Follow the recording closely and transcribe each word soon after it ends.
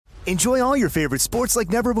Enjoy all your favorite sports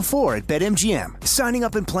like never before at BetMGM. Signing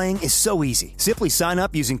up and playing is so easy. Simply sign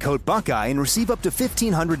up using code Buckeye and receive up to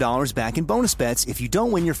 $1,500 back in bonus bets if you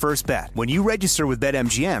don't win your first bet. When you register with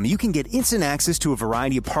BetMGM, you can get instant access to a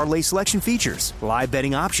variety of parlay selection features, live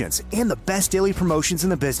betting options, and the best daily promotions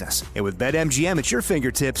in the business. And with BetMGM at your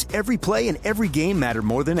fingertips, every play and every game matter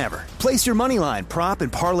more than ever. Place your moneyline, prop,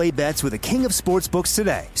 and parlay bets with the king of sportsbooks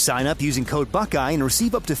today. Sign up using code Buckeye and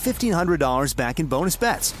receive up to $1,500 back in bonus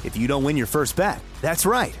bets if you don't win your first bet. That's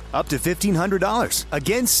right, up to $1,500.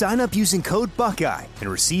 Again, sign up using code Buckeye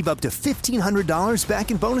and receive up to $1,500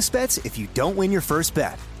 back in bonus bets if you don't win your first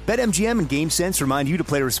bet. BetMGM and GameSense remind you to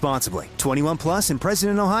play responsibly. 21 plus and present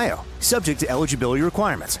in Ohio. Subject to eligibility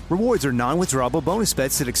requirements. Rewards are non-withdrawable bonus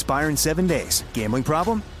bets that expire in 7 days. Gambling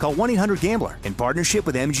problem? Call 1-800-GAMBLER in partnership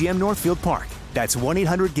with MGM Northfield Park. That's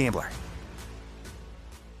 1-800-GAMBLER.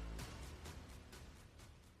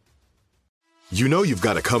 You know you've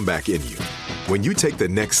got a comeback in you. When you take the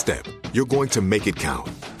next step, you're going to make it count.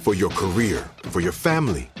 For your career, for your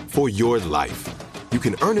family, for your life. You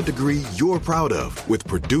can earn a degree you're proud of with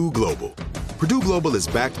Purdue Global. Purdue Global is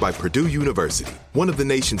backed by Purdue University, one of the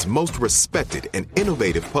nation's most respected and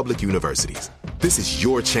innovative public universities. This is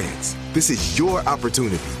your chance. This is your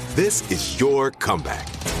opportunity. This is your comeback.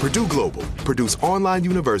 Purdue Global, Purdue's online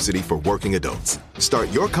university for working adults. Start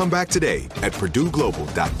your comeback today at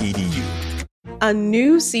purdueglobal.edu. A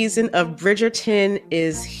new season of Bridgerton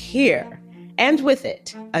is here. And with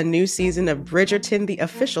it, a new season of Bridgerton, the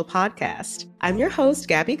official podcast. I'm your host,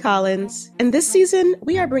 Gabby Collins. And this season,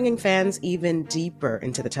 we are bringing fans even deeper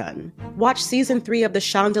into the ton. Watch season 3 of the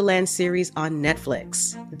Shondaland series on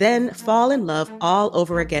Netflix. Then fall in love all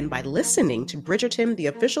over again by listening to Bridgerton, the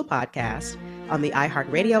official podcast on the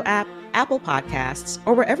iHeartRadio app, Apple Podcasts,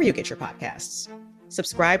 or wherever you get your podcasts.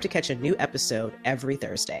 Subscribe to catch a new episode every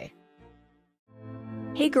Thursday.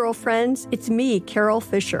 Hey girlfriends, it's me, Carol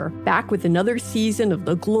Fisher, back with another season of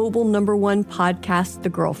the global #1 podcast, The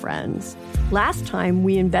Girlfriends. Last time,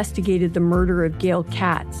 we investigated the murder of Gail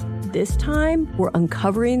Katz. This time, we're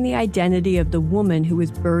uncovering the identity of the woman who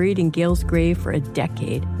was buried in Gail's grave for a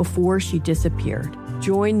decade before she disappeared.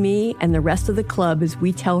 Join me and the rest of the club as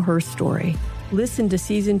we tell her story. Listen to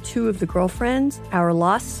Season 2 of The Girlfriends, Our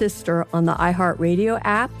Lost Sister on the iHeartRadio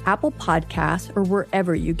app, Apple Podcasts, or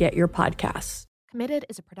wherever you get your podcasts. Committed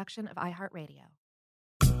is a production of iHeartRadio.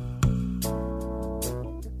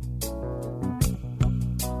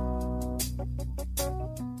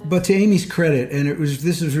 But to Amy's credit, and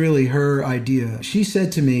this was really her idea, she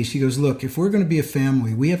said to me, she goes, look, if we're going to be a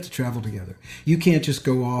family, we have to travel together. You can't just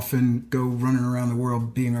go off and go running around the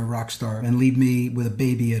world being a rock star and leave me with a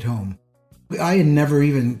baby at home. I had never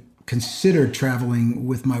even considered traveling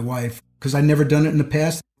with my wife because I'd never done it in the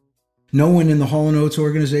past. No one in the Hall & Oates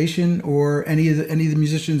organization or any of the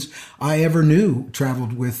musicians I ever knew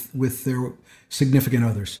traveled with their significant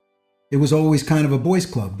others. It was always kind of a boys'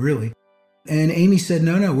 club, really. And Amy said,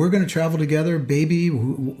 no, we're going to travel together, baby,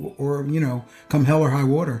 or, come hell or high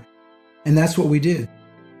water. And that's what we did.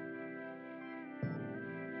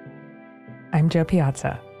 I'm Jo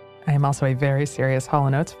Piazza. I am also a very serious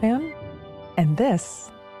Hall & Oates fan. And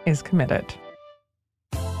this is Committed.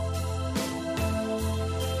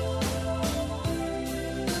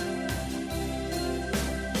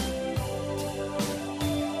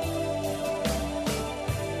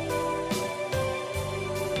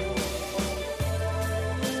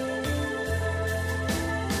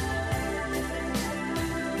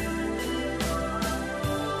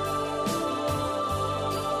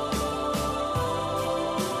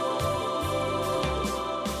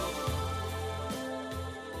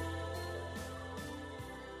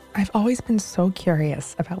 I've always been so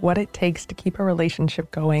curious about what it takes to keep a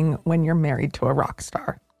relationship going when you're married to a rock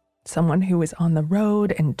star. Someone who is on the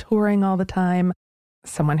road and touring all the time.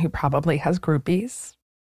 Someone who probably has groupies.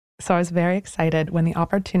 So I was very excited when the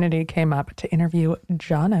opportunity came up to interview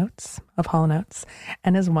John Oates of Hall & Oates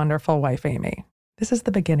and his wonderful wife, Amy. This is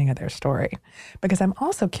the beginning of their story, because I'm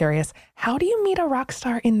also curious, how do you meet a rock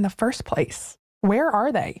star in the first place? Where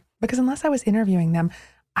are they? Because unless I was interviewing them,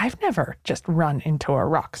 I've never just run into a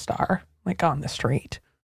rock star, like on the street.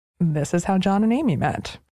 This is how John and Amy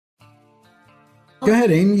met. Go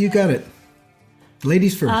ahead, Amy, you got it.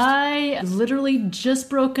 Ladies first. I literally just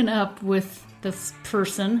broken up with this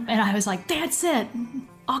person, and I was like, that's it.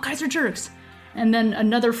 All guys are jerks. And then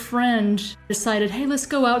another friend decided, hey, let's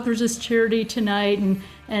go out. There's this charity tonight,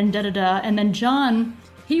 and da-da-da. And then John,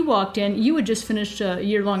 he walked in. You had just finished a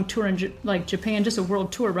year-long tour in Japan, just a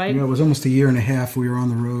world tour, right? Yeah, it was almost a year and a half we were on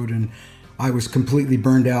the road, and I was completely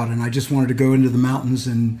burned out, and I just wanted to go into the mountains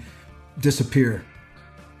and disappear.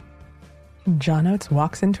 John Oates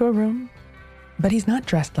walks into a room, but he's not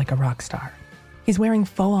dressed like a rock star. He's wearing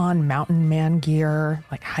full-on mountain man gear,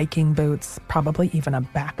 like hiking boots, probably even a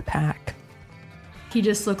backpack. He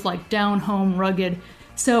just looked like down-home, rugged.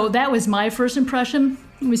 So that was my first impression.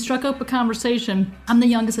 We struck up a conversation. I'm the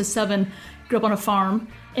youngest of 7, grew up on a farm,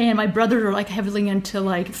 and my brothers are like heavily into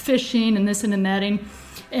like fishing and this and thatting.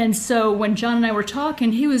 And so when John and I were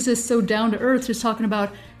talking, he was just so down to earth, just talking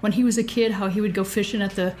about when he was a kid, how he would go fishing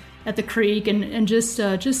at the creek, and just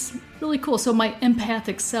really cool. So my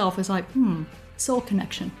empathic self is like, soul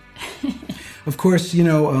connection. Of course,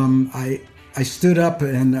 I stood up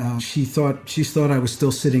and she thought I was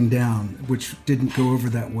still sitting down, which didn't go over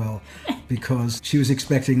that well because she was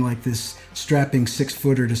expecting like this strapping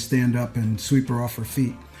 6-footer to stand up and sweep her off her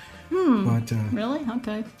feet. But really?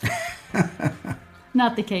 Okay.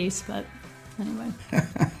 Not the case, but anyway.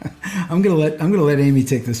 I'm gonna let Amy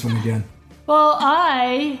take this one again. Well,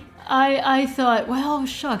 I thought, well,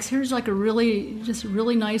 shucks, here's like a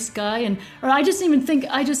really nice guy, I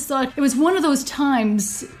just thought it was one of those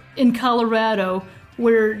times in Colorado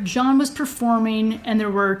where John was performing and there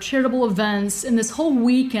were charitable events, and this whole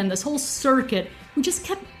weekend, this whole circuit, we just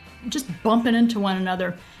kept bumping into one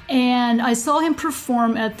another. And I saw him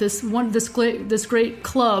perform at this great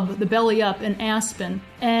club, the Belly Up in Aspen,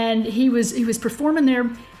 and he was performing there.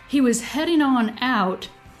 He was heading on out,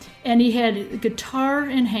 and he had a guitar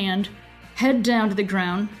in hand, head down to the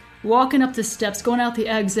ground, walking up the steps, going out the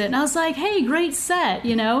exit, and I was like, hey, great set,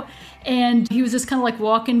 And he was just kind of like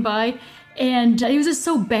walking by, and he was just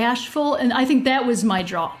so bashful, and I think that was my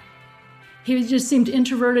draw. He just seemed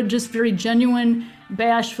introverted, just very genuine,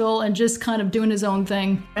 bashful, and just kind of doing his own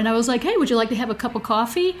thing. And I was like, hey, would you like to have a cup of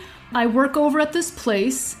coffee? I work over at this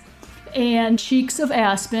place, and Cheeks of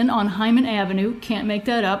Aspen on Hyman Avenue, can't make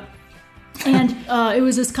that up. And it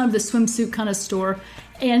was just kind of the swimsuit kind of store.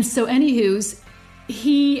 And so anywho's,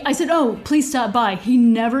 I said, oh, please stop by. He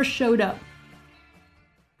never showed up.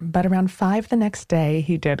 But around 5 the next day,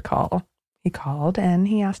 he did call. He called and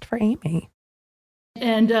he asked for Amy.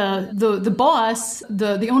 And the boss,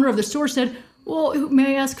 the owner of the store said, well,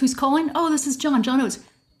 may I ask who's calling? Oh, this is John Oates.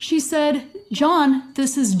 She said, John,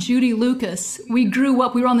 this is Judy Lucas. We grew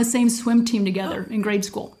up, we were on the same swim team together in grade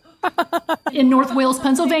school. In North Wales,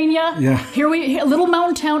 Pennsylvania. Yeah. Here a little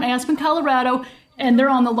mountain town, Aspen, Colorado, and they're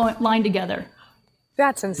on the line together.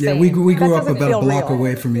 That's insane. Yeah, we grew up about a block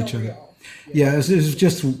away from each other. Yeah, it was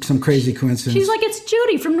just some crazy coincidence. She's like, it's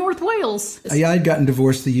Judy from North Wales. Yeah, I'd gotten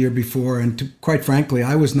divorced the year before, and quite frankly,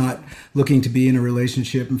 I was not looking to be in a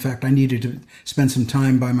relationship. In fact, I needed to spend some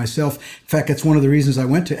time by myself. In fact, that's one of the reasons I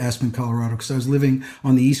went to Aspen, Colorado, because I was living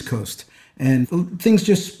on the East Coast. And things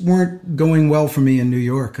just weren't going well for me in New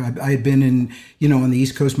York. I had been on the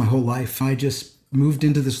East Coast my whole life. I just moved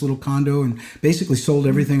into this little condo and basically sold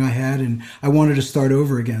everything I had, and I wanted to start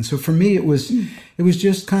over again. So for me, it was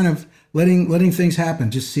just kind of letting things happen,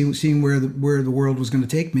 just seeing where the world was going to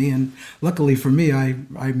take me. And luckily for me, I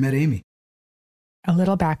met Amy. A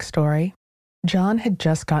little backstory. John had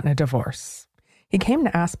just gotten a divorce. He came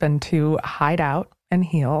to Aspen to hide out and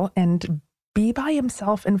heal and be by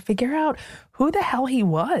himself and figure out who the hell he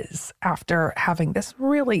was after having this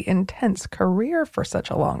really intense career for such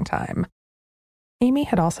a long time. Amy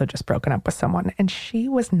had also just broken up with someone, and she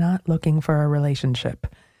was not looking for a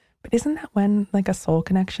relationship. But isn't that when, like, a soul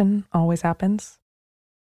connection always happens?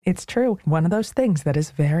 It's true. One of those things that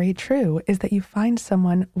is very true is that you find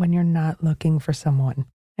someone when you're not looking for someone.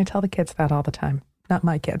 I tell the kids that all the time. Not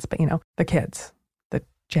my kids, but, the kids.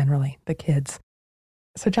 Generally, the kids.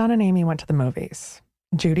 So John and Amy went to the movies.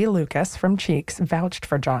 Judy Lucas from Cheeks vouched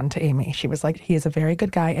for John to Amy. She was like, he is a very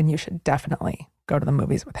good guy, and you should definitely go to the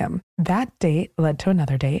movies with him. That date led to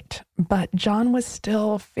another date, but John was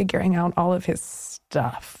still figuring out all of his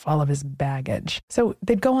stuff, all of his baggage. So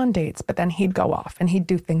they'd go on dates, but then he'd go off and he'd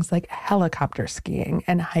do things like helicopter skiing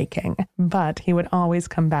and hiking, but he would always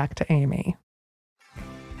come back to Amy.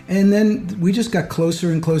 And then we just got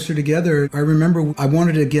closer and closer together. I remember I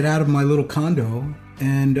wanted to get out of my little condo,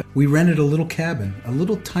 and we rented a little cabin, a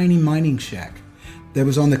little tiny mining shack that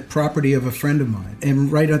was on the property of a friend of mine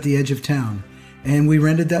and right at the edge of town. And we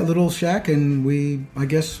rented that little shack, and we, I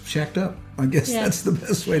guess, shacked up. I guess that's the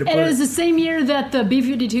best way to put it. And it was the same year that the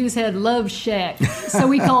B-52s had Love Shack. So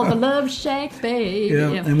we called it the Love Shack, babe.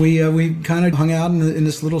 Yeah, and we kind of hung out in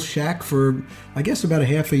this little shack for, I guess, about a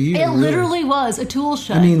half a year. It literally was a tool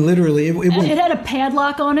shed. I mean, literally. It had a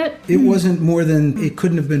padlock on it. It wasn't more than, it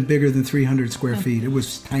couldn't have been bigger than 300 square feet. It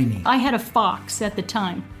was tiny. I had a Fox at the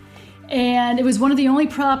time. And it was one of the only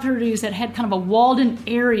properties that had kind of a walled-in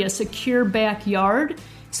area, secure backyard.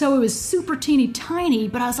 So it was super teeny tiny,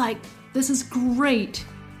 but I was like, this is great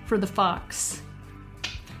for the fox.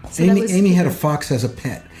 So Amy had a fox as a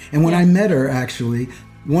pet. And when I met her, actually,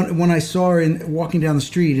 when I saw her walking down the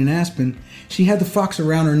street in Aspen, she had the fox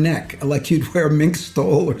around her neck, like you'd wear a mink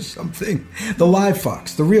stole or something. The live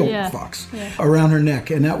fox, the real fox, around her neck.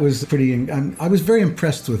 And that was pretty, I was very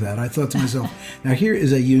impressed with that. I thought to myself, now here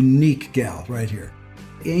is a unique gal right here.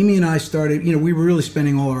 Amy and I started, we were really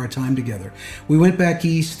spending all our time together. We went back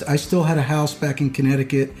east. I still had a house back in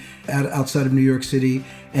Connecticut outside of New York City,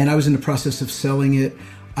 and I was in the process of selling it.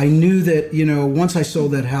 I knew that, once I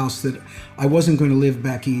sold that house, that I wasn't going to live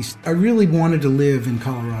back east. I really wanted to live in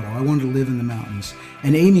Colorado. I wanted to live in the mountains.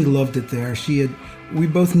 And Amy loved it there. We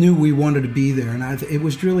both knew we wanted to be there. And it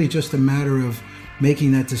was really just a matter of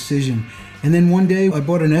making that decision. And then one day I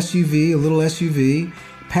bought an SUV, a little SUV,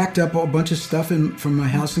 packed up a bunch of stuff from my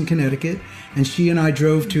house in Connecticut. And she and I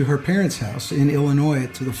drove to her parents' house in Illinois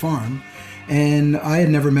to the farm. And I had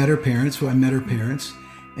never met her parents, so I met her parents.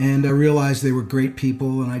 And I realized they were great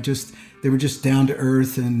people, and they were just down to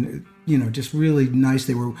earth and, just really nice.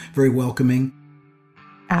 They were very welcoming.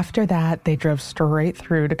 After that, they drove straight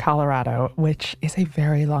through to Colorado, which is a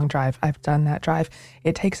very long drive. I've done that drive.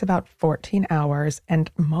 It takes about 14 hours, and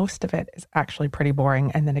most of it is actually pretty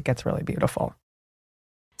boring, and then it gets really beautiful.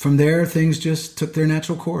 From there, things just took their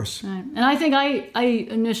natural course. Right. And I think I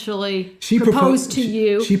initially proposed to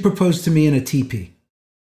you. She proposed to me in a teepee.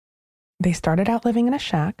 They started out living in a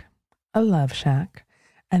shack, a love shack,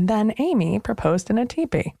 and then Amy proposed in a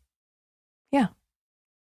teepee. Yeah,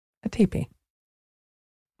 a teepee.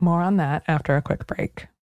 More on that after a quick break.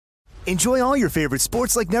 Enjoy all your favorite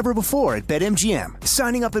sports like never before at BetMGM.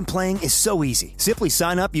 Signing up and playing is so easy. Simply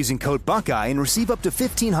sign up using code Buckeye and receive up to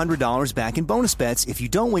 $1,500 back in bonus bets if you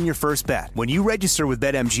don't win your first bet. When you register with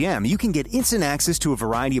BetMGM, you can get instant access to a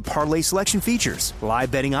variety of parlay selection features, live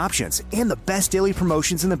betting options, and the best daily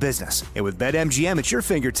promotions in the business. And with BetMGM at your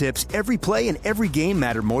fingertips, every play and every game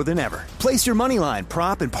matter more than ever. Place your moneyline,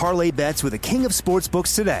 prop, and parlay bets with the king of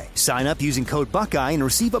sportsbooks today. Sign up using code Buckeye and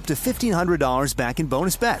receive up to $1,500 back in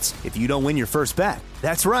bonus bets if you don't win your first bet.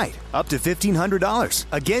 That's right, up to $1,500.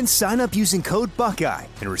 Again, sign up using code Buckeye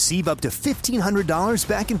and receive up to $1,500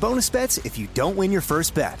 back in bonus bets if you don't win your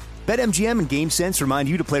first bet. BetMGM and GameSense remind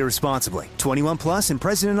you to play responsibly. 21 plus and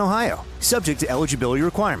present in Ohio. Subject to eligibility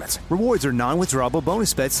requirements. Rewards are non-withdrawable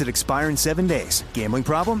bonus bets that expire in 7 days. Gambling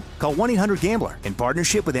problem? Call 1-800-GAMBLER in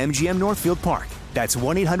partnership with MGM Northfield Park. That's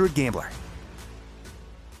 1-800-GAMBLER.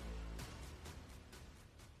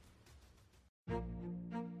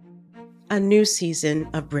 A new season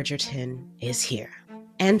of Bridgerton is here.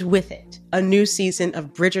 And with it, a new season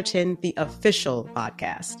of Bridgerton, the official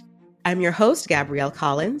podcast. I'm your host, Gabrielle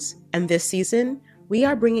Collins, and this season, we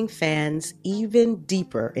are bringing fans even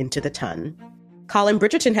deeper into the ton. Colin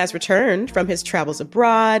Bridgerton has returned from his travels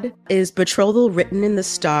abroad. Is betrothal written in the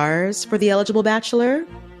stars for the eligible bachelor?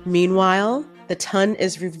 Meanwhile, the ton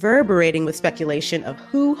is reverberating with speculation of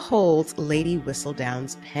who holds Lady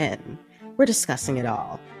Whistledown's pen. We're discussing it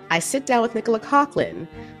all. I sit down with Nicola Coughlan,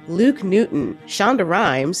 Luke Newton, Shonda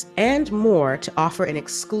Rhimes, and more to offer an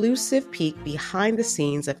exclusive peek behind the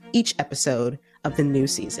scenes of each episode of the new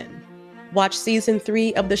season. Watch season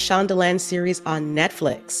 3 of the Shondaland series on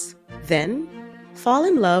Netflix. Then, fall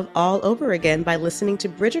in love all over again by listening to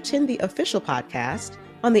Bridgerton, the official podcast,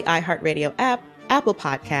 on the iHeartRadio app, Apple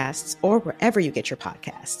Podcasts, or wherever you get your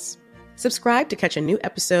podcasts. Subscribe to catch a new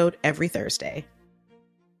episode every Thursday.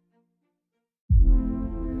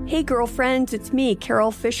 Hey girlfriends, it's me,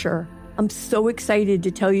 Carol Fisher. I'm so excited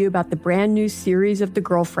to tell you about the brand new series of The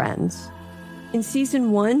Girlfriends. In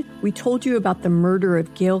season 1, we told you about the murder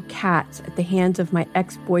of Gail Katz at the hands of my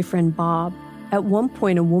ex-boyfriend Bob. At one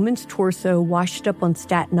point, a woman's torso washed up on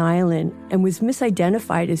Staten Island and was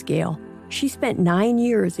misidentified as Gail. She spent 9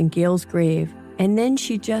 years in Gail's grave, and then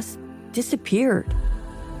she just disappeared.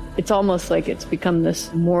 It's almost like it's become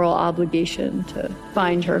this moral obligation to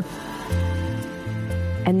find her.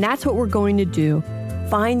 And that's what we're going to do.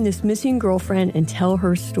 Find this missing girlfriend and tell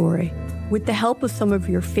her story. With the help of some of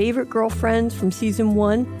your favorite girlfriends from season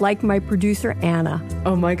 1, like my producer, Anna.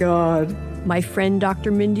 Oh my God. My friend,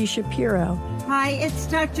 Dr. Mindy Shapiro. Hi, it's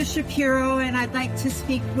Dr. Shapiro, and I'd like to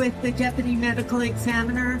speak with the deputy medical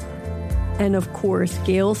examiner. And of course,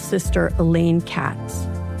 Gail's sister, Elaine Katz.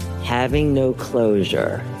 Having no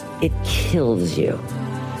closure, it kills you.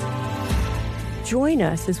 Join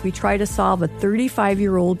us as we try to solve a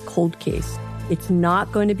 35-year-old cold case. It's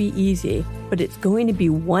not going to be easy, but it's going to be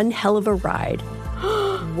one hell of a ride.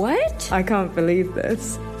 What? I can't believe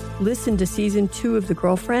this. Listen to season 2 of The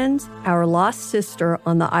Girlfriends, Our Lost Sister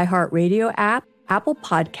on the iHeartRadio app, Apple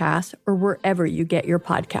Podcasts, or wherever you get your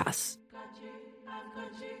podcasts.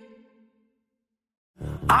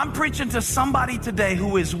 I'm preaching to somebody today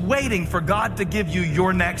who is waiting for God to give you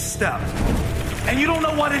your next step. And you don't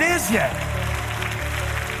know what it is yet.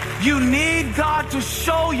 You need God to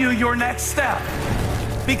show you your next step.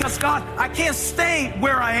 Because God, I can't stay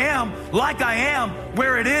where I am, like I am,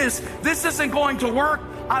 where it is. This isn't going to work.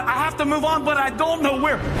 I have to move on, but I don't know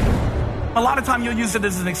where. A lot of time you'll use it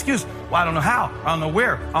as an excuse. Well, I don't know how. I don't know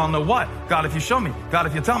where. I don't know what. God, if you show me. God,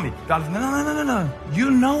 if you tell me. God, if... No.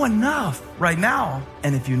 You know enough right now.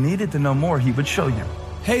 And if you needed to know more, he would show you.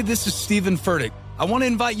 Hey, this is Stephen Furtick. I want to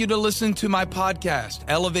invite you to listen to my podcast,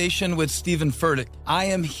 Elevation with Stephen Furtick. I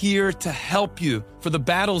am here to help you for the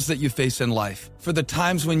battles that you face in life, for the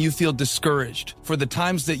times when you feel discouraged, for the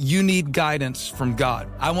times that you need guidance from God.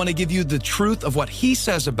 I want to give you the truth of what he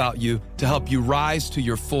says about you to help you rise to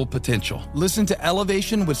your full potential. Listen to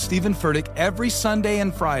Elevation with Stephen Furtick every Sunday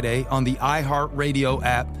and Friday on the iHeartRadio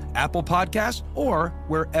app, Apple Podcasts, or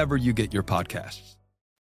wherever you get your podcasts.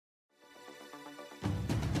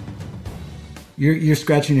 You're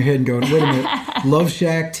scratching your head and going, wait a minute, Love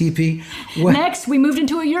Shack, teepee. What? Next, we moved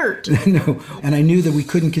into a yurt. No, and I knew that we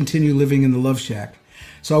couldn't continue living in the Love Shack.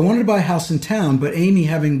 So I wanted to buy a house in town, but Amy,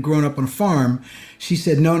 having grown up on a farm, she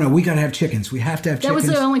said, no, we got to have chickens. We have to have chickens. That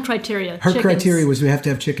was the only criteria. Her criteria was we have to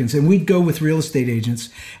have chickens. And we'd go with real estate agents.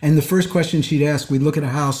 And the first question she'd ask, we'd look at a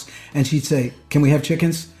house and she'd say, can we have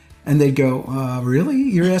chickens? And they'd go, really?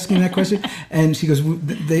 You're asking that question? And she goes,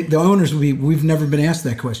 the owners would be, we've never been asked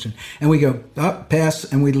that question. And we go, pass,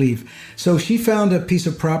 and we'd leave. So she found a piece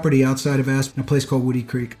of property outside of Aspen, a place called Woody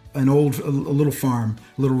Creek, a little farm,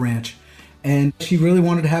 a little ranch. And she really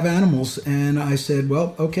wanted to have animals. And I said,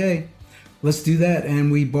 well, okay, let's do that.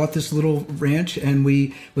 And we bought this little ranch, and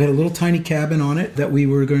we had a little tiny cabin on it that we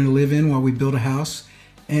were going to live in while we built a house.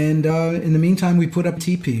 And in the meantime, we put up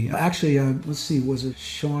teepee. Actually, let's see, was it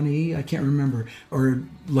Shawnee? I can't remember. Or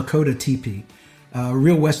Lakota teepee,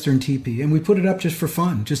 real Western teepee. And we put it up just for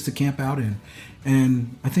fun, just to camp out in.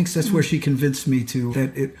 And I think that's where she convinced me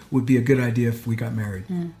that it would be a good idea if we got married.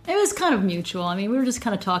 It was kind of mutual. I mean, we were just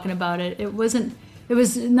kind of talking about it. It was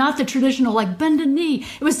not the traditional, like, bend a knee.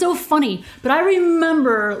 It was so funny. But I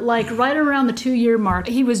remember, like, right around the 2-year mark,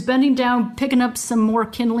 he was bending down, picking up some more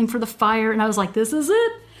kindling for the fire. And I was like, this is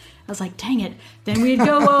it? I was like, dang it. Then we'd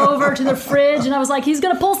go over to the fridge, and I was like, he's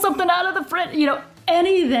going to pull something out of the fridge.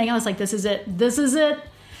 Anything. I was like, this is it. This is it.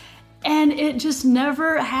 And it just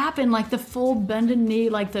never happened, like the full bended knee,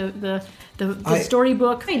 like the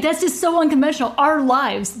storybook. That's just so unconventional. Our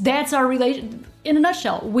lives, that's our relation. In a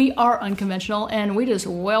nutshell, we are unconventional, and we just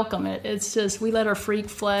welcome it. It's just, we let our freak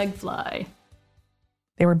flag fly.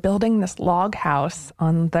 They were building this log house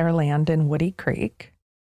on their land in Woody Creek.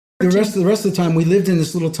 The rest of the time, we lived in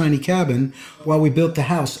this little tiny cabin while we built the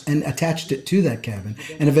house and attached it to that cabin,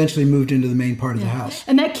 and eventually moved into the main part of the house.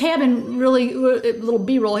 And that cabin, really, a little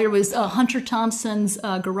B-roll here, was Hunter Thompson's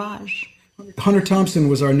garage. Hunter Thompson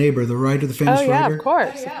was our neighbor, the writer, the famous writer. Oh, yeah,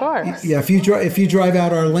 of course. Yeah, if you drive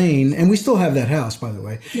out our lane, and we still have that house, by the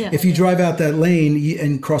way. Yeah. If you drive out that lane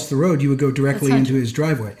and cross the road, you would go directly into his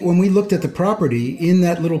driveway. When we looked at the property, in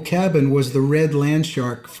that little cabin was the red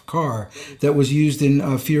Landshark car that was used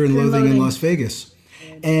in Fear and Loathing in Las Vegas.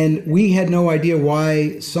 And we had no idea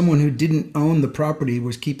why someone who didn't own the property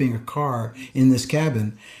was keeping a car in this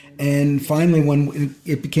cabin. And finally, when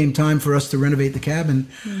it became time for us to renovate the cabin,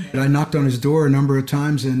 I knocked on his door a number of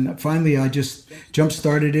times, and finally I just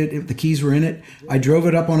jump-started it. The keys were in it. I drove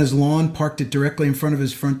it up on his lawn, parked it directly in front of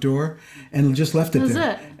his front door, and just left it there.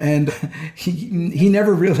 That's it. And he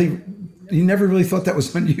never really thought that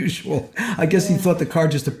was unusual. I guess he thought the car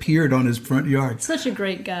just appeared on his front yard. Such a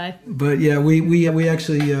great guy. But yeah, we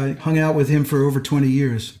actually hung out with him for over 20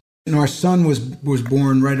 years. And our son was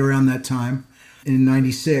born right around that time. In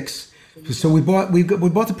 96. So we bought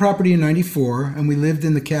the property in 94, and we lived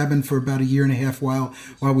in the cabin for about a year and a half while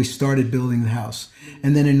we started building the house.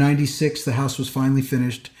 And then in 96, the house was finally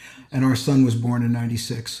finished, and our son was born in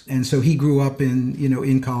 96. And so he grew up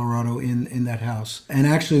in Colorado in that house. And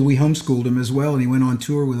actually we homeschooled him as well, and he went on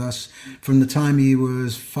tour with us from the time he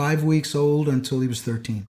was 5 weeks old until he was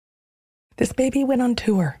 13. This baby went on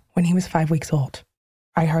tour when he was 5 weeks old.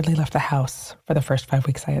 I hardly left the house for the first 5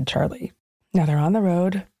 weeks I had Charlie. Now they're on the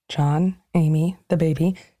road, John, Amy, the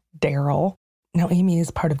baby, Daryl. Now Amy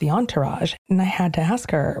is part of the entourage, and I had to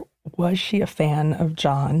ask her, was she a fan of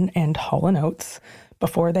John and Hall & Oates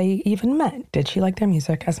before they even met? Did she like their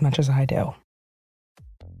music as much as I do?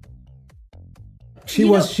 She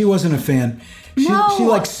wasn't a fan. She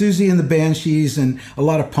likes Susie and the Banshees and a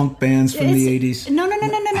lot of punk bands from the 80s. No.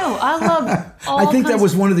 I love all I think that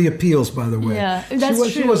was one of the appeals, by the way. Yeah, that's true.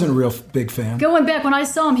 She wasn't a real big fan. Going back, when I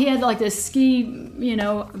saw him, he had like this ski,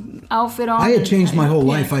 outfit on. I had changed my whole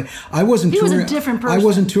life. I wasn't touring. He was a different person. I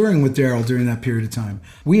wasn't touring with Daryl during that period of time.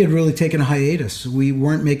 We had really taken a hiatus. We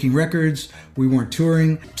weren't making records. We weren't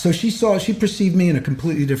touring. So she perceived me in a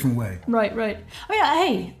completely different way. Right. I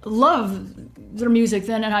mean, love their music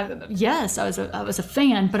then, and I was a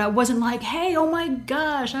fan, but I wasn't like, hey, oh my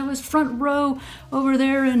gosh, I was front row over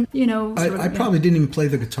there, and I probably didn't even play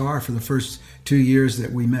the guitar for the first 2 years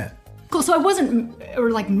that we met. Cool. So I wasn't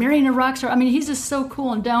like marrying a rock star. I mean, he's just so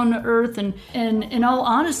cool and down to earth, and in all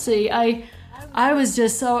honesty, I was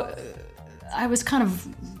just so, I was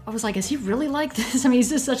like, is he really like this? I mean, he's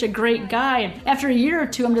just such a great guy. And after a year or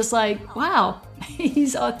two, I'm just like, wow,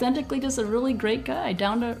 he's authentically just a really great guy,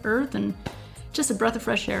 down to earth, and just a breath of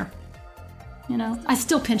fresh air. I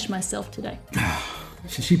still pinch myself today.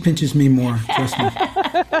 She pinches me more, trust me.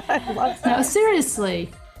 No, seriously,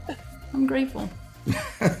 I'm grateful.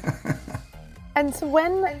 And so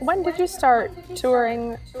when did you start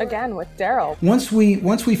touring again with Daryl? Once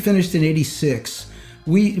we finished in '86,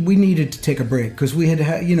 we needed to take a break because we had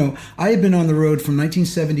I had been on the road from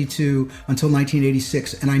 1972 until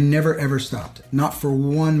 1986, and I never ever stopped, not for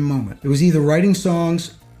one moment. It was either writing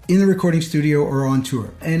songs in the recording studio or on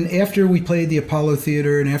tour. And after we played the Apollo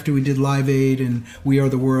Theater and after we did Live Aid and We Are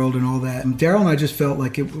the World and all that, Daryl and I just felt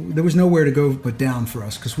like there was nowhere to go but down for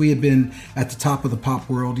us, because we had been at the top of the pop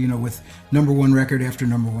world, with number one record after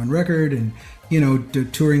number one record, and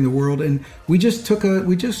touring the world. And we just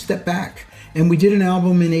stepped back. And we did an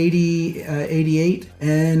album in 88,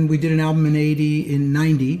 and we did an album in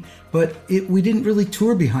 90, but we didn't really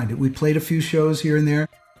tour behind it. We played a few shows here and there.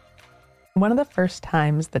 One of the first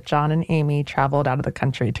times that John and Amy traveled out of the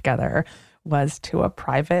country together was to a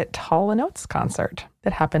private Hall & Oates concert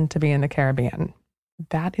that happened to be in the Caribbean.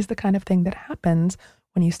 That is the kind of thing that happens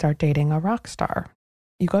when you start dating a rock star.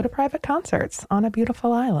 You go to private concerts on a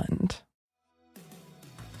beautiful island.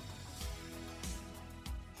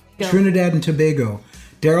 Trinidad and Tobago.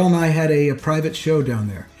 Daryl and I had a private show down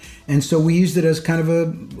there. And so we used it as kind of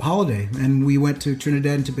a holiday. And we went to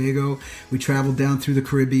Trinidad and Tobago. We traveled down through the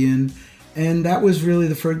Caribbean. And that was really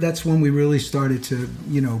that's when we really started to,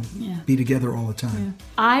 be together all the time. Yeah.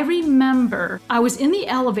 I remember I was in the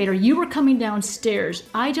elevator. You were coming downstairs.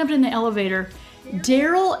 I jumped in the elevator.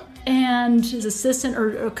 Daryl and his assistant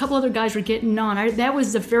or a couple other guys were getting on. That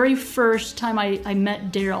was the very first time I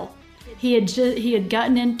met Daryl. He had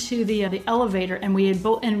gotten into the elevator, and we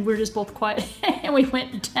were just both quiet, and we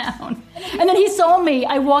went down. And then he saw me.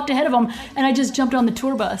 I walked ahead of him, and I just jumped on the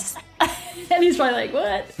tour bus. And he's probably like,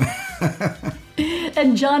 what?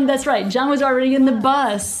 And John, that's right. John was already in the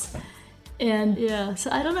bus. And yeah,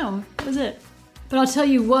 so I don't know. That was it. But I'll tell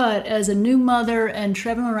you what, as a new mother and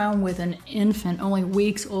traveling around with an infant only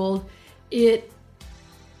weeks old, I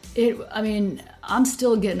mean, I'm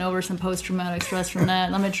still getting over some post-traumatic stress from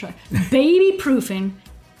that. Let me try. Baby-proofing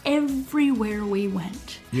everywhere we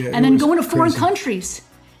went. Yeah, and then going to foreign countries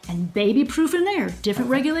and baby-proofing there. Different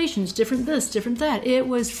regulations, different this, different that. It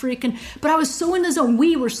was freaking... But I was so in the zone.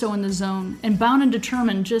 We were so in the zone. And bound and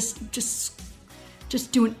determined, just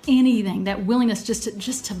doing anything. That willingness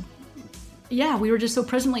just to... Yeah, we were just so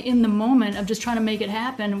presently in the moment of just trying to make it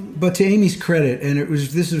happen. But to Amy's credit, and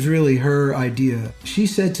this was really her idea, she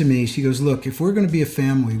said to me, she goes, look, if we're going to be a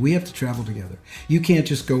family, we have to travel together. You can't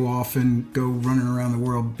just go off and go running around the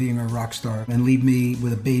world being a rock star and leave me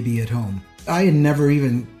with a baby at home. I had never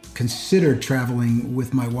even considered traveling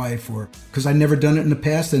with my wife, because I'd never done it in the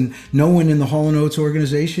past, and no one in the Hall & Oates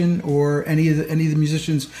organization or any of the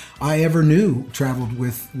musicians I ever knew traveled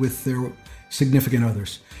with their significant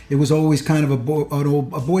others. It was always kind of a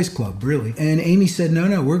boys club, really. And Amy said,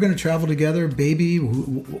 no, we're going to travel together, baby,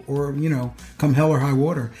 or, come hell or high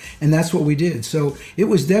water. And that's what we did. So it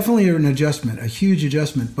was definitely an adjustment, a huge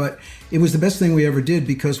adjustment. But it was the best thing we ever did,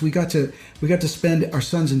 because we got to spend our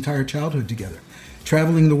son's entire childhood together,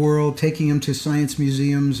 traveling the world, taking him to science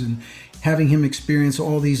museums and having him experience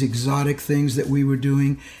all these exotic things that we were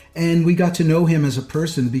doing. And we got to know him as a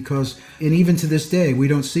person, and even to this day, we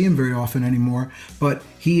don't see him very often anymore, but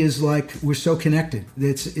he is like, we're so connected.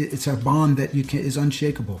 It's a bond that is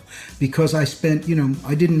unshakable, because I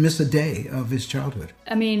didn't miss a day of his childhood.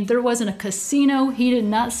 I mean, there wasn't a casino he did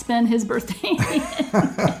not spend his birthday in.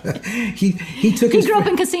 He grew up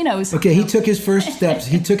in casinos. Okay, he took his first steps.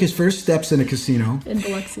 He took his first steps in a casino. In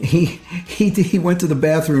Biloxi. He went to the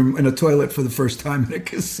bathroom in a toilet for the first time in a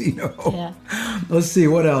casino. Yeah. Let's see,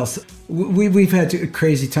 what else? else. We've had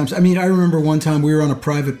crazy times. I mean, I remember one time we were on a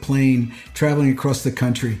private plane traveling across the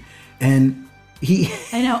country, and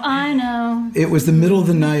I know. It was the middle of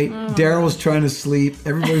the night. Daryl was trying to sleep.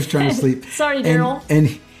 Everybody was trying to sleep. Sorry, Daryl.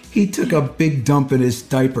 And he took a big dump in his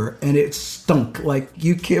diaper, and it stunk. Like,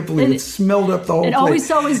 you can't believe it. It smelled up the whole place. And all we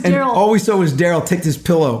saw was Daryl. All we saw was Daryl take this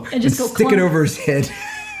pillow and stick it over his head.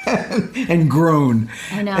 And groan.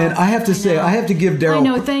 I know. And I have to say, I have to give Daryl. I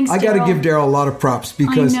know. Thanks, Daryl. I got to give Daryl a lot of props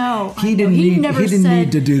because he didn't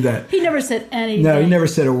need to do that. He never said anything. No, he never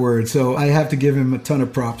said a word. So I have to give him a ton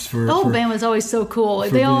of props for. The whole band was always so cool.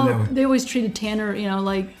 They always treated Tanner,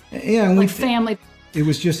 like family. It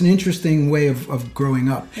was just an interesting way of growing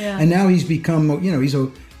up. Yeah. And now he's become,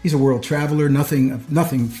 he's a world traveler.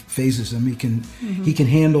 Nothing phases him. He can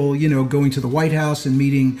handle, going to the White House and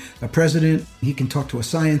meeting a president. He can talk to a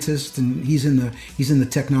scientist, and he's in the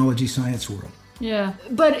technology science world. Yeah,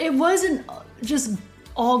 but it wasn't just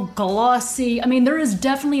all glossy. I mean, there is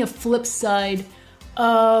definitely a flip side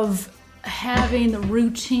of having the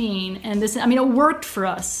routine and this. I mean, it worked for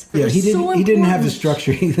us. Yeah, he didn't have the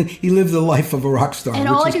structure. He lived the life of a rock star, and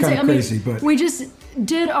which is kind of crazy. But we just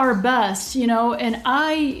did our best,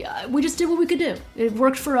 and we just did what we could do. It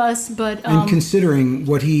worked for us, but and considering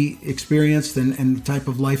what he experienced and the type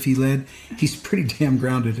of life he led, he's pretty damn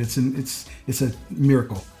grounded. It's a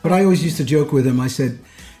miracle. But I always used to joke with him. I said,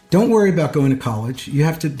 don't worry about going to college.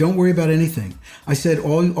 Don't worry about anything. I said,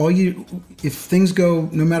 if things go,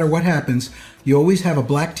 no matter what happens, you always have a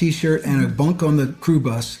black t-shirt and a bunk on the crew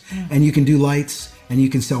bus, and you can do lights and you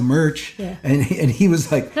can sell merch. Yeah. And he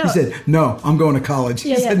was like, he said, no, I'm going to college.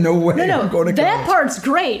 He said, no way, I'm going to college. That part's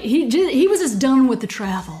great. He was just done with the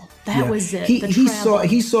travel. That was it. He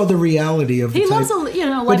saw the reality of. He loves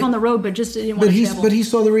life on the road, but just didn't want to travel. But he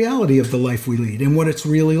saw the reality of the life we lead and what it's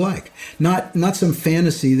really like. Not some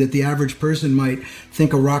fantasy that the average person might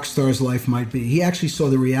think a rock star's life might be. He actually saw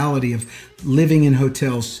the reality of living in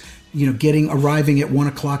hotels. Arriving at 1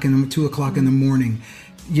 o'clock and 2 o'clock in the morning.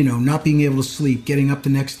 Not being able to sleep, getting up the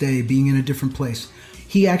next day, being in a different place.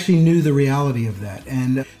 He actually knew the reality of that,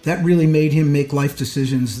 and that really made him make life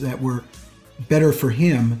decisions that were better for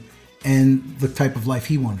him and the type of life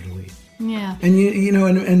he wanted to lead. Yeah. And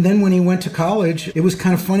and then when he went to college, it was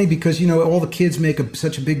kind of funny because all the kids make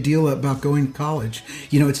such a big deal about going to college.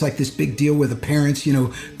 It's like this big deal where the parents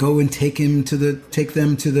go and take them to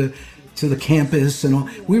the campus and all.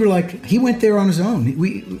 We were like, he went there on his own.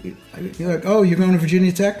 Like, oh, you're going to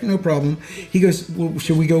Virginia Tech? No problem. He goes, well,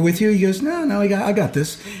 should we go with you? He goes, no, I got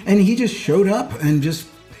this. And he just showed up and just,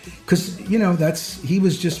 because he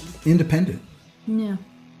was just independent. Yeah.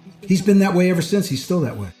 He's been that way ever since. He's still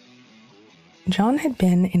that way. John had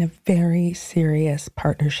been in a very serious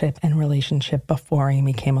partnership and relationship before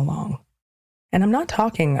Amy came along. And I'm not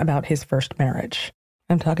talking about his first marriage.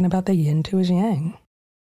 I'm talking about the yin to his yang.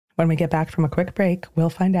 When we get back from a quick break,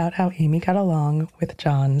 we'll find out how Amy got along with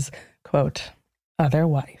John's, quote, other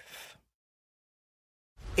wife.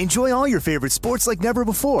 Enjoy all your favorite sports like never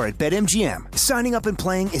before at BetMGM. Signing up and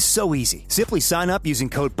playing is so easy. Simply sign up using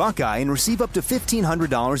code Buckeye and receive up to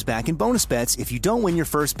 $1,500 back in bonus bets if you don't win your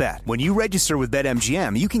first bet. When you register with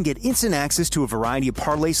BetMGM, you can get instant access to a variety of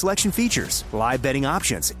parlay selection features, live betting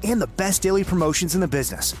options, and the best daily promotions in the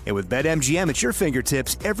business. And with BetMGM at your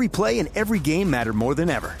fingertips, every play and every game matter more than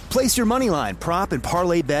ever. Place your moneyline, prop, and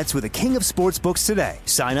parlay bets with the king of sportsbooks today.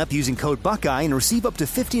 Sign up using code Buckeye and receive up to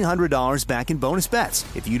 $1,500 back in bonus bets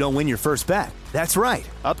if you don't win your first bet. That's right,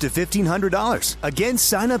 up to $1,500. Again,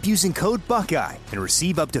 sign up using code Buckeye and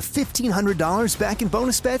receive up to $1,500 back in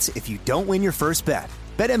bonus bets if you don't win your first bet.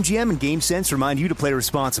 BetMGM and GameSense remind you to play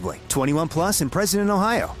responsibly. 21 plus and present in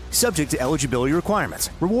Ohio. Subject to eligibility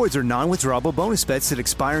requirements. Rewards are non-withdrawable bonus bets that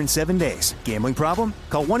expire in 7 days. Gambling problem?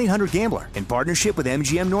 Call 1-800-GAMBLER in partnership with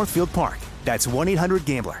MGM Northfield Park. That's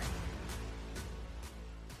 1-800-GAMBLER.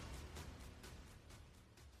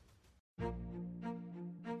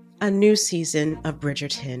 A new season of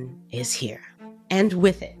Bridgerton is here. And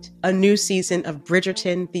with it, a new season of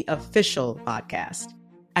Bridgerton, the official podcast.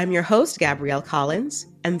 I'm your host, Gabrielle Collins,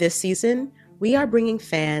 and this season, we are bringing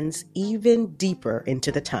fans even deeper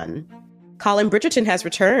into the ton. Colin Bridgerton has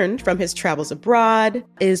returned from his travels abroad.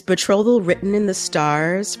 Is betrothal written in the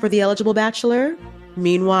stars for the eligible bachelor?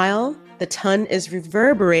 Meanwhile, the ton is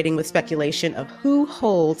reverberating with speculation of who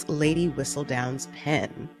holds Lady Whistledown's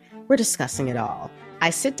pen. We're discussing it all. I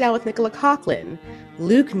sit down with Nicola Coughlan,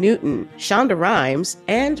 Luke Newton, Shonda Rhimes,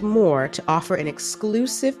 and more to offer an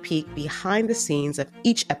exclusive peek behind the scenes of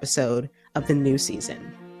each episode of the new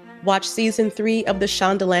season. Watch season 3 of the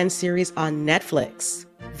Shondaland series on Netflix.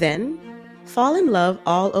 Then, fall in love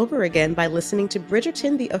all over again by listening to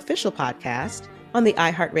Bridgerton, the official podcast, on the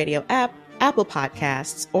iHeartRadio app, Apple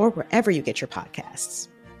Podcasts, or wherever you get your podcasts.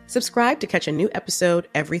 Subscribe to catch a new episode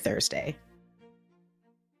every Thursday.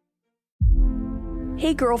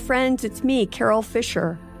 Hey, girlfriends, it's me, Carol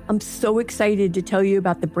Fisher. I'm so excited to tell you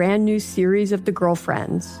about the brand new series of The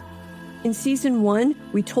Girlfriends. In season 1,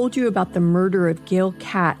 we told you about the murder of Gail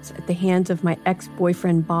Katz at the hands of my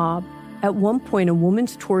ex-boyfriend, Bob. At one point, a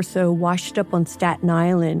woman's torso washed up on Staten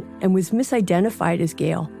Island and was misidentified as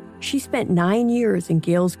Gail. She spent 9 years in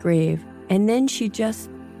Gail's grave, and then she just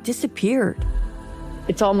disappeared.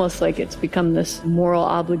 It's almost like it's become this moral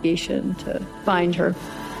obligation to find her.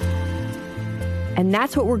 And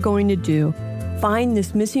that's what we're going to do. Find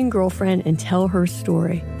this missing girlfriend and tell her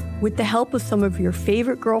story. With the help of some of your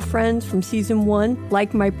favorite girlfriends from season 1,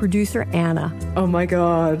 like my producer, Anna. Oh my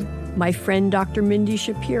God. My friend, Dr. Mindy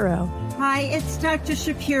Shapiro. Hi, it's Dr.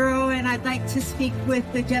 Shapiro, and I'd like to speak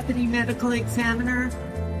with the Deputy Medical Examiner.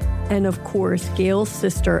 And of course, Gail's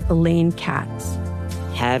sister, Elaine Katz.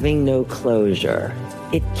 Having no closure,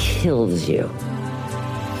 it kills you.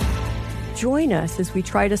 Join us as we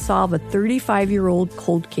try to solve a 35-year-old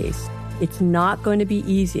cold case. It's not going to be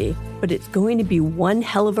easy, but it's going to be one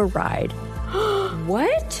hell of a ride.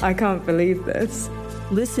 What? I can't believe this.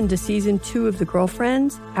 Listen to season 2 of The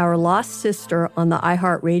Girlfriends, Our Lost Sister on the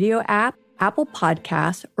iHeartRadio app, Apple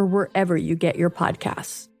Podcasts, or wherever you get your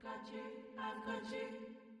podcasts.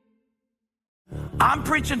 I'm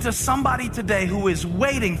preaching to somebody today who is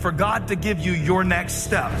waiting for God to give you your next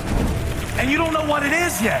step. And you don't know what it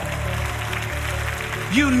is yet.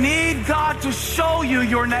 You need God to show you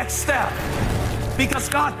your next step. Because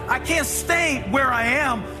God, I can't stay where I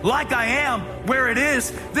am, like I am, where it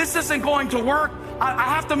is. This isn't going to work. I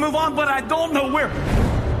have to move on, but I don't know where.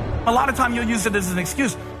 A lot of time you'll use it as an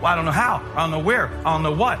excuse. Well, I don't know how. I don't know where. I don't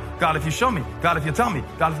know what. God, if you show me. God, if you tell me.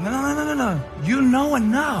 God, if... No. You know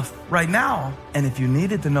enough right now. And if you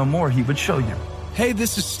needed to know more, he would show you. Hey,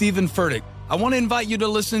 this is Stephen Furtick. I want to invite you to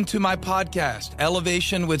listen to my podcast,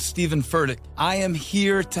 Elevation with Stephen Furtick. I am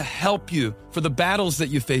here to help you for the battles that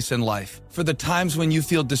you face in life, for the times when you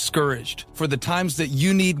feel discouraged, for the times that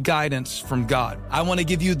you need guidance from God. I want to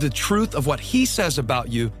give you the truth of what he says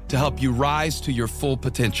about you to help you rise to your full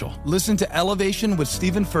potential. Listen to Elevation with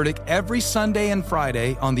Stephen Furtick every Sunday and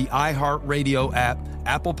Friday on the iHeartRadio app,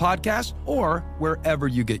 Apple Podcasts, or wherever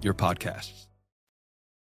you get your podcasts.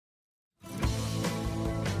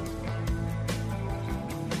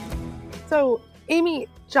 So, Amy,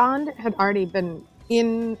 John had already been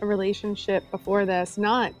in a relationship before this,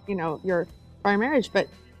 not, your prior marriage, but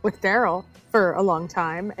with Daryl for a long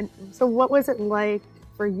time. And so what was it like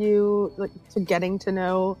for you to getting to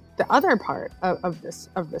know the other part of this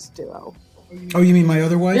duo? Oh, you mean my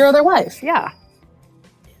other wife? Your other wife, yeah.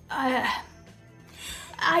 I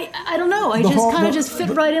don't know. I just kind of just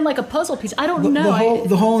fit right in like a puzzle piece. I don't know.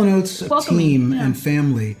 The Hall & Oates team and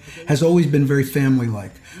family has always been very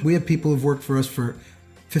family-like. We have people who've worked for us for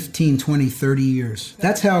 15, 20, 30 years.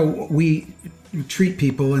 That's how we treat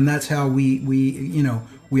people, and that's how we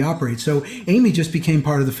operate. So Amy just became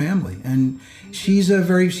part of the family, and she's a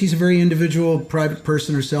very individual, private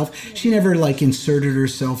person herself. She never inserted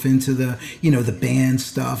herself into the band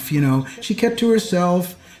stuff. She kept to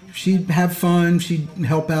herself. She'd have fun, she'd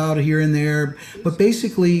help out here and there, but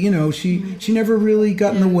basically, she never really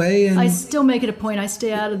got in the way. And I still make it a point. I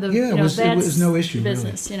stay out of the it was no issue,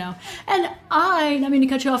 business, really. And I mean to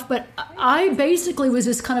cut you off, but I basically was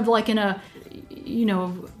just kind of like in a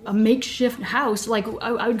makeshift house. Like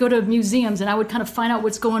I would go to museums and I would kind of find out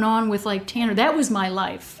what's going on with Tanner. That was my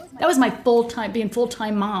life. That was my full-time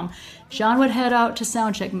mom. John would head out to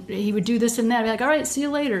sound check. He would do this and that. I'd be like, all right, see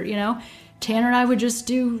you later, Tanner and I would just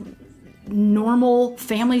do normal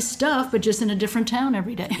family stuff, but just in a different town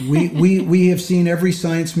every day. we have seen every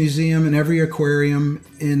science museum and every aquarium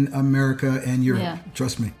in America and Europe. Yeah.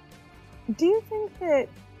 Trust me. Do you think that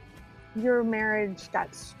your marriage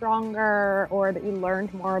got stronger, or that you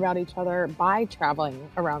learned more about each other by traveling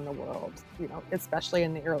around the world, especially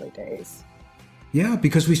in the early days? Yeah,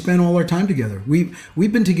 because we spent all our time together. We've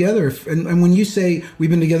been together, and when you say we've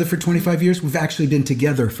been together for 25 years, we've actually been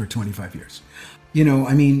together for 25 years.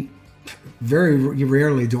 Very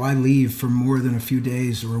rarely do I leave for more than a few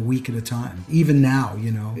days or a week at a time. Even now,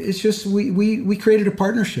 it's just we created a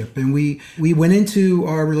partnership, and we went into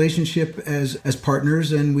our relationship as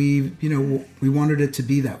partners, and we wanted it to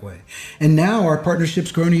be that way. And now our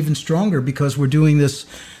partnership's grown even stronger because we're doing this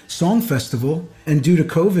song festival, and due to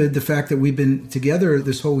COVID, the fact that we've been together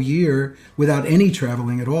this whole year without any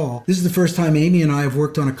traveling at all, this is the first time Amy and I have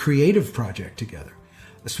worked on a creative project together,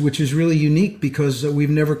 which is really unique because we've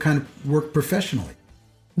never kind of worked professionally.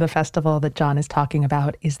 The festival that John is talking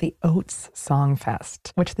about is the Oats Song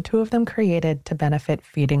Fest, which the two of them created to benefit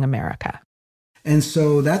Feeding America. And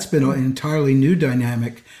so that's been an entirely new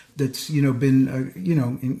dynamic that's, been,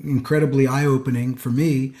 incredibly eye-opening for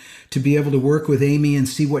me to be able to work with Amy and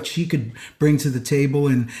see what she could bring to the table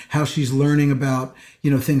and how she's learning about,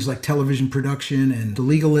 things like television production and the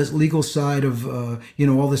legal side of,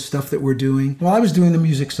 all this stuff that we're doing. Well, I was doing the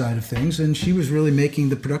music side of things, and she was really making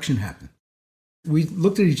the production happen. We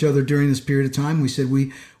looked at each other during this period of time. We said,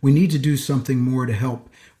 we need to do something more to help.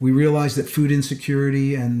 We realized that food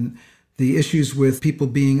insecurity and the issues with people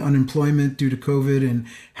being unemployment due to COVID and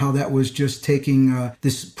how that was just taking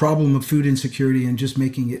this problem of food insecurity and just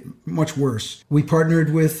making it much worse. We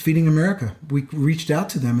partnered with Feeding America. We reached out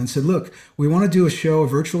to them and said, look, we want to do a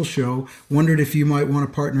virtual show, wondered if you might want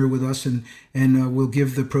to partner with us and we'll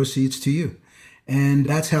give the proceeds to you. And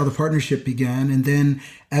that's how the partnership began. And then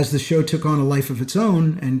as the show took on a life of its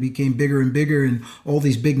own and became bigger and bigger and all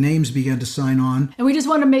these big names began to sign on. And we just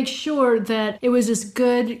wanted to make sure that it was just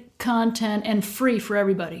good content and free for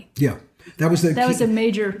everybody. Yeah. That was a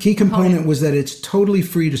major key component was that it's totally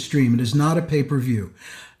free to stream. It is not a pay-per-view.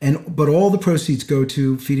 But all the proceeds go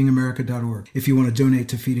to feedingamerica.org if you want to donate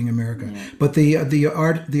to Feeding America. Yeah. But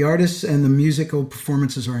the artists and the musical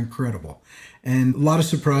performances are incredible. And a lot of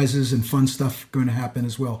surprises and fun stuff going to happen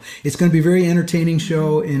as well. It's going to be a very entertaining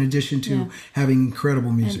show in addition to having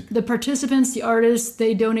incredible music. And the participants, the artists,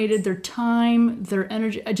 they donated their time, their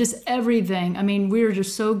energy, just everything. I mean, we were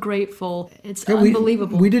just so grateful. It's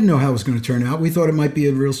unbelievable. We didn't know how it was going to turn out. We thought it might be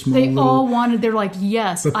a real small all wanted, they're like,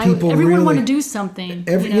 yes, everyone really wanted to do something.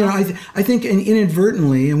 I think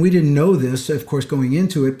inadvertently, and we didn't know this, of course, going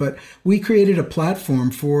into it, but we created a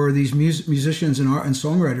platform for these musicians and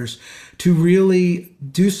songwriters to really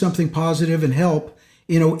do something positive and help,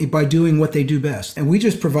 by doing what they do best. And we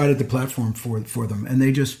just provided the platform for them, and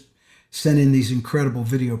they just sent in these incredible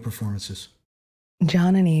video performances.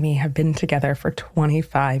 John and Amy have been together for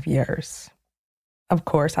 25 years. Of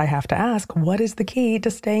course, I have to ask, what is the key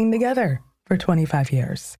to staying together for 25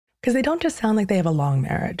 years? Because they don't just sound like they have a long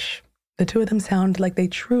marriage. The two of them sound like they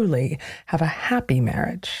truly have a happy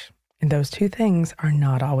marriage. And those two things are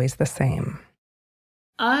not always the same.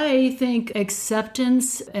 I think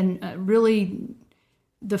acceptance and really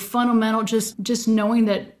the fundamental, just knowing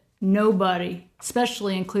that nobody,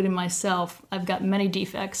 especially including myself, I've got many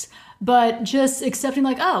defects, but just accepting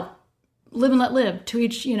like, oh, live and let live, to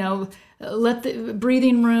each, let the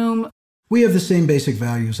breathing room. We have the same basic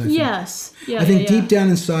values, I think. Yes. Yeah, I think deep down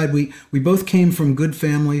inside, we both came from good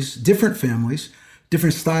families, different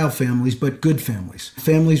style families, but good families.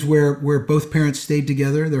 Families where both parents stayed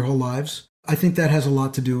together their whole lives. I think that has a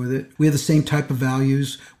lot to do with it. We have the same type of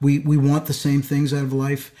values. We want the same things out of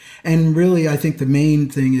life. And really, I think the main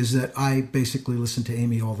thing is that I basically listen to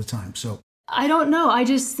Amy all the time. So I don't know. I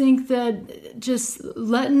just think that just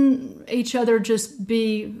letting each other just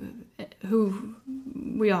be who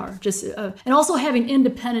we are, and also having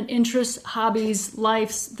independent interests, hobbies,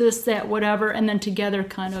 lives, this, that, whatever, and then together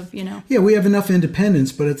kind of, Yeah, we have enough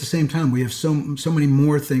independence, but at the same time, we have so many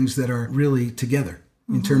more things that are really together.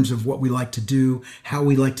 In terms of what we like to do, how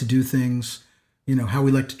we like to do things, how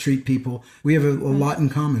we like to treat people. We have a lot in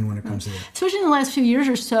common when it comes to that. Especially in the last few years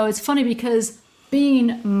or so, it's funny because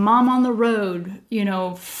being mom on the road,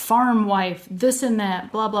 farm wife, this and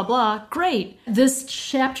that, blah, blah, blah, great. This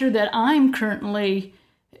chapter that I'm currently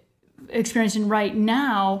experiencing right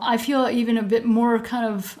now, I feel even a bit more kind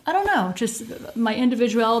of, I don't know, just my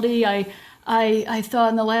individuality. I thought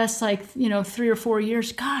in the last 3 or 4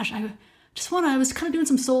 years, gosh, I was kind of doing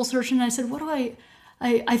some soul searching, and I said, what do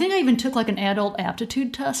I think I even took like an adult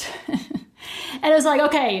aptitude test. And it was like,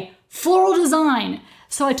 okay, floral design.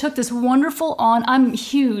 So I took this wonderful I'm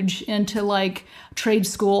huge into like trade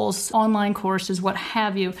schools, online courses, what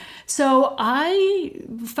have you. So I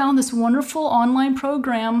found this wonderful online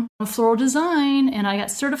program of floral design, and I got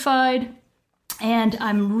certified. And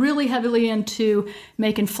I'm really heavily into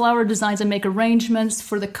making flower designs. I make arrangements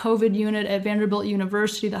for the COVID unit at Vanderbilt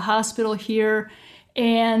University, the hospital here.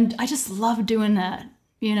 And I just love doing that,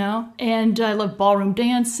 And I love ballroom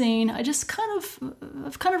dancing. I've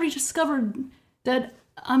kind of rediscovered that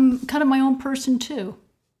I'm kind of my own person too,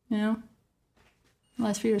 the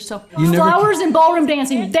last few years. So flowers and ballroom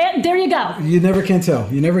dancing, there you go. You never can tell.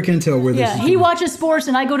 Where this is he watches sports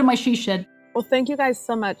and I go to my she shed. Well, thank you guys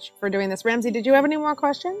so much for doing this. Ramsey, did you have any more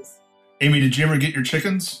questions? Amy, did you ever get your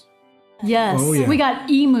chickens? Yes. Oh, yeah. We got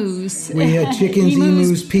emus. We had chickens,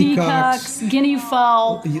 emus, peacocks, guinea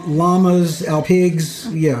fowl, llamas,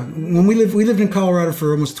 pigs. Yeah. When we lived in Colorado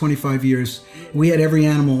for almost 25 years. We had every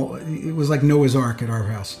animal. It was like Noah's Ark at our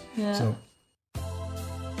house. Yeah. So.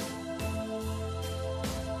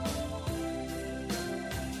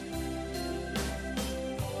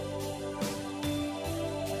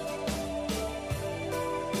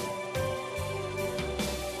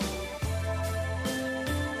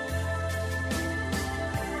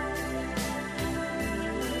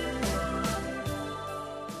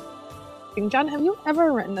 asking, John, have you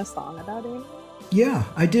ever written a song about Amy? Yeah,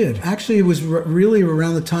 I did. Actually, it was really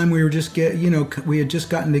around the time we were just we had just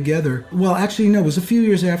gotten together. Well, actually, no, it was a few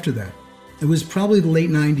years after that. It was probably the late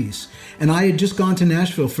 90s. And I had just gone to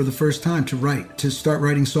Nashville for the first time to start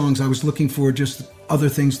writing songs. I was looking for just other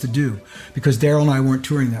things to do because Daryl and I weren't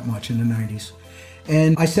touring that much in the 90s.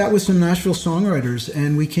 And I sat with some Nashville songwriters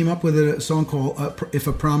and we came up with a song called If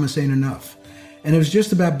a Promise Ain't Enough. And it was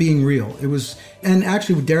just about being real. And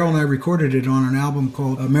actually Daryl and I recorded it on an album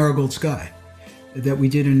called Marigold Sky that we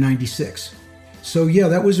did in 96. So yeah,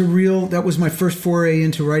 that was my first foray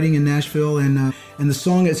into writing in Nashville, and the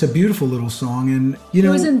song, it's a beautiful little song, and it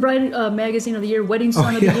was in Bride Magazine of the Year, Wedding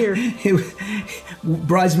Song of the Year.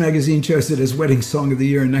 Brides Magazine chose it as Wedding Song of the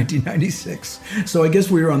Year in 1996. So I guess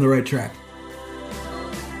we were on the right track.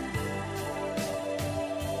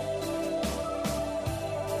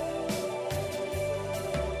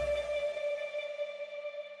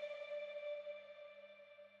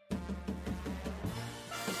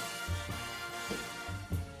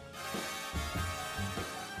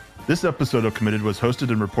 This episode of Committed was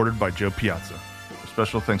hosted and reported by Joe Piazza.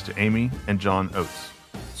 Special thanks to Amy and John Oates.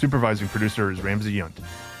 Supervising producer is Ramsey Yunt.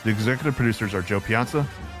 The executive producers are Joe Piazza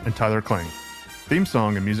and Tyler Klang. Theme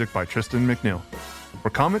song and music by Tristan McNeil. For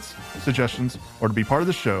comments, suggestions, or to be part of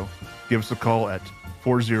the show, give us a call at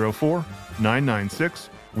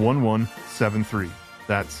 404-996-1173.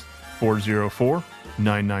 That's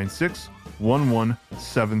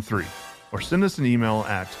 404-996-1173. Or send us an email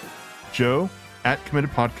at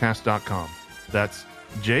joe@committedpodcast.com. That's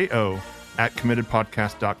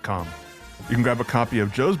JO@committedpodcast.com. You can grab a copy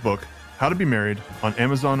of Joe's book, How to Be Married, on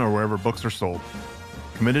Amazon or wherever books are sold.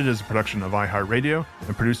 Committed is a production of iHeartRadio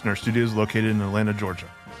and produced in our studios located in Atlanta, Georgia.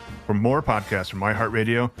 For more podcasts from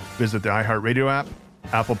iHeartRadio, visit the iHeartRadio app,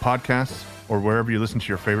 Apple Podcasts, or wherever you listen to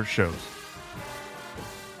your favorite shows.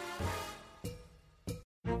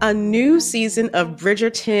 A new season of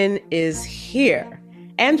Bridgerton is here.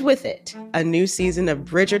 And with it, a new season of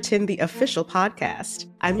Bridgerton, the official podcast.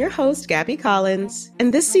 I'm your host, Gabby Collins,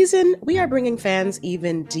 and this season, we are bringing fans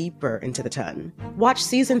even deeper into the ton. Watch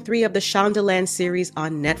season 3 of the Shondaland series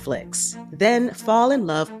on Netflix. Then fall in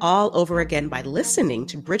love all over again by listening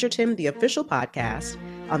to Bridgerton, the official podcast,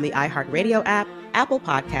 on the iHeartRadio app, Apple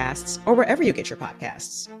Podcasts, or wherever you get your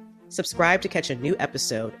podcasts. Subscribe to catch a new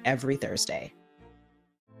episode every Thursday.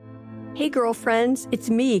 Hey girlfriends, it's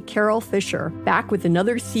me, Carol Fisher, back with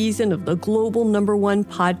another season of the global #1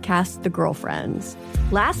 podcast, The Girlfriends.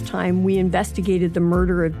 Last time, we investigated the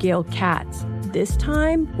murder of Gail Katz. This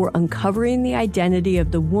time, we're uncovering the identity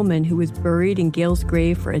of the woman who was buried in Gail's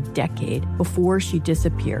grave for a decade before she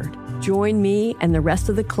disappeared. Join me and the rest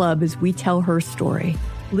of the club as we tell her story.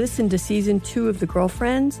 Listen to Season 2 of The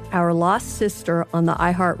Girlfriends, Our Lost Sister on the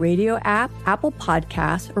iHeartRadio app, Apple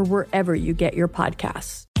Podcasts, or wherever you get your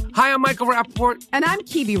podcasts. Hi, I'm Michael Rappaport. And I'm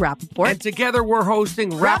Kibi Rappaport. And together we're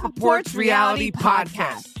hosting Rappaport's Reality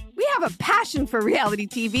Podcast. We have a passion for reality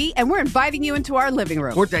TV, and we're inviting you into our living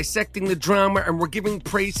room. We're dissecting the drama, and we're giving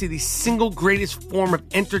praise to the single greatest form of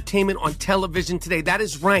entertainment on television today. That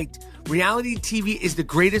is right. Reality TV is the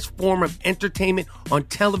greatest form of entertainment on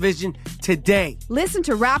television today. Listen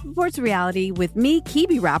to Rappaport's Reality with me,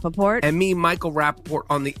 Kibi Rappaport. And me, Michael Rappaport,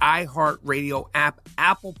 on the iHeartRadio app,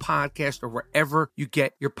 Apple Podcast, or wherever you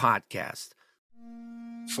get your podcast.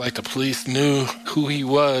 It's like the police knew who he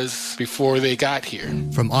was before they got here.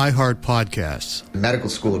 From iHeart Podcasts. The medical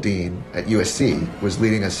school dean at USC was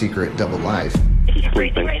leading a secret double life. She's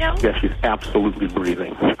breathing right now? Yes, she's absolutely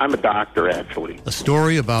breathing. I'm a doctor, actually. A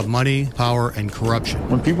story about money, power, and corruption.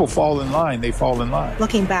 When people fall in line, they fall in line.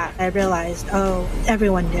 Looking back, I realized,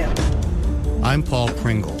 everyone knew. I'm Paul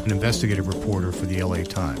Pringle, an investigative reporter for the LA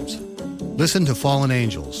Times. Listen to Fallen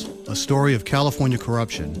Angels, a story of California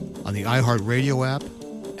corruption on the iHeartRadio app,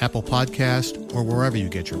 Apple Podcast, or wherever you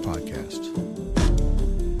get your podcasts.